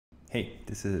Hey,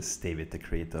 this is David, the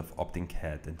creator of Optin,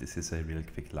 and this is a real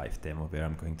quick live demo where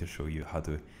I'm going to show you how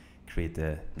to create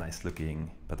a nice looking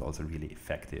but also really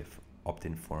effective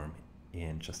opt-in form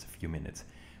in just a few minutes.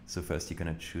 So first you're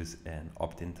going to choose an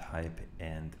opt-in type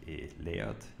and a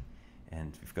layout,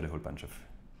 and we've got a whole bunch of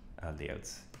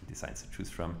layouts and designs to choose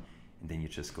from, and then you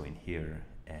just go in here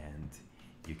and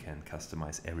you can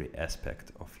customize every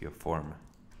aspect of your form.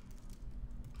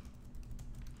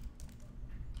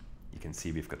 You can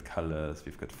see we've got colors,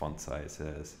 we've got font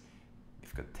sizes,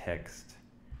 we've got text.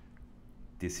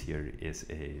 This here is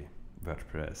a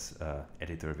WordPress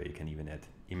editor where you can even add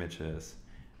images.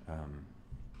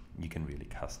 You can really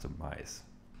customize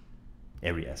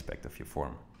every aspect of your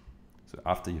form. So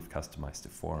after you've customized the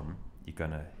form, you're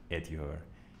gonna add your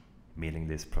mailing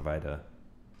list provider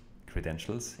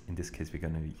credentials. In this case, we're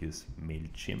gonna use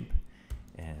MailChimp,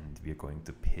 and we're going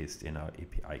to paste in our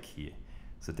API key.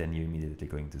 So then you're immediately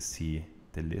going to see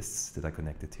the lists that are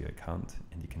connected to your account,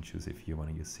 and you can choose if you want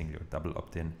to use single or double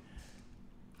opt-in.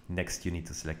 Next, you need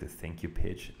to select a thank you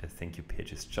page. A thank you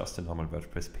page is just a normal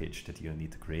WordPress page that you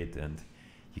need to create, and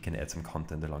you can add some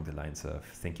content along the lines of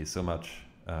thank you so much.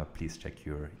 Please check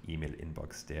your email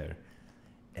inbox there.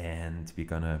 And we're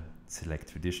gonna select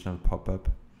traditional pop-up,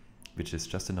 which is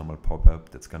just a normal pop-up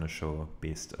that's gonna show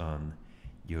based on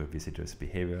your visitor's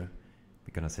behavior.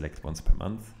 We're gonna select once per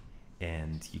month.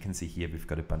 And you can see here we've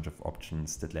got a bunch of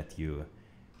options that let you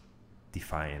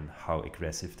define how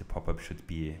aggressive the pop-up should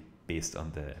be based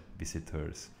on the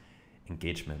visitor's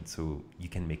engagement. So you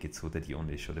can make it so that you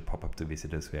only show the pop-up to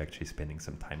visitors who are actually spending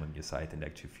some time on your site and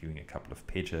actually viewing a couple of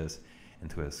pages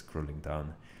and who are scrolling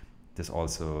down. There's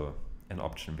also an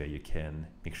option where you can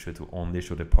make sure to only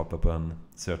show the pop-up on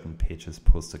certain pages,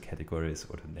 posts, or categories,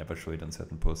 or to never show it on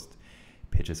certain post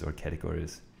pages or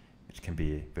categories, which can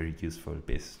be very useful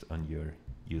based on your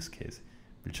use case.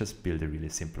 We'll just build a really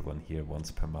simple one here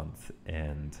once per month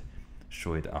and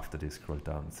show it after they scroll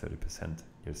down 30%.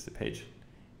 Here's the page,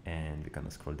 and we're gonna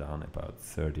scroll down about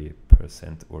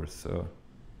 30% or so,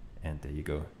 and there you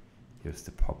go. Here's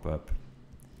the pop-up.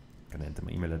 Gonna enter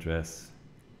my email address,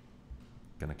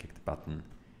 gonna click the button,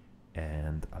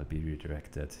 and I'll be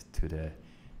redirected to the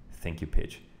thank you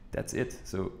page. That's it.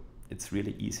 So it's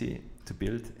really easy to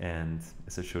build, and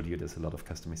as I showed you, there's a lot of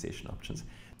customization options.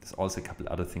 There's also a couple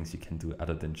other things you can do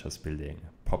other than just building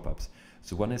pop-ups.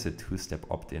 So one is a two-step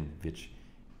opt-in, which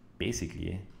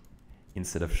basically,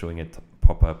 instead of showing a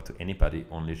pop-up to anybody,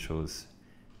 only shows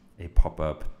a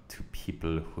pop-up to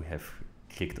people who have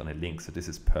clicked on a link. So this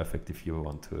is perfect if you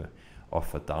want to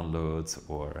offer downloads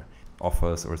or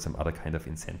offers or some other kind of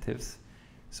incentives.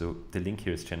 So the link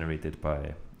here is generated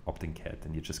by Optin,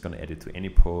 and you're just going to add it to any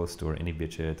post or any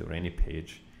widget or any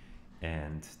page,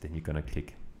 and then you're going to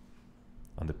click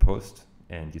on the post,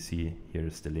 and you see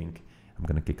here's the link. I'm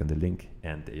going to click on the link,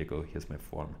 and there you go, here's my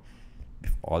form.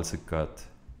 We've also got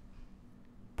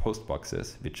post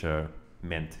boxes, which are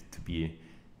meant to be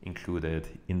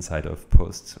included inside of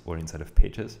posts or inside of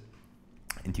pages,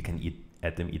 and you can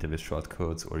add them either with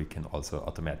shortcodes, or you can also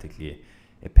automatically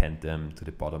append them to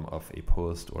the bottom of a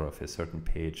post or of a certain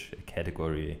page, a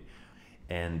category.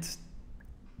 And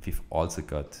we've also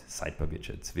got sidebar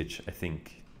widgets, which I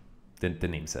think the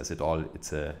name says it all.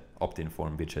 It's a opt-in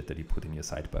form widget that you put in your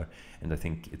sidebar, and I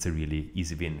think it's a really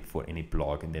easy win for any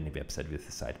blog and any website with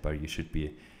a sidebar. You should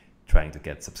be trying to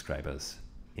get subscribers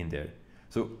in there.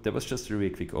 So that was just a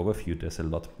really quick overview. There's a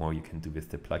lot more you can do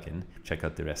with the plugin. Check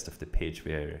out the rest of the page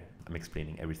where I'm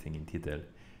explaining everything in detail.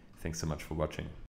 Thanks so much for watching.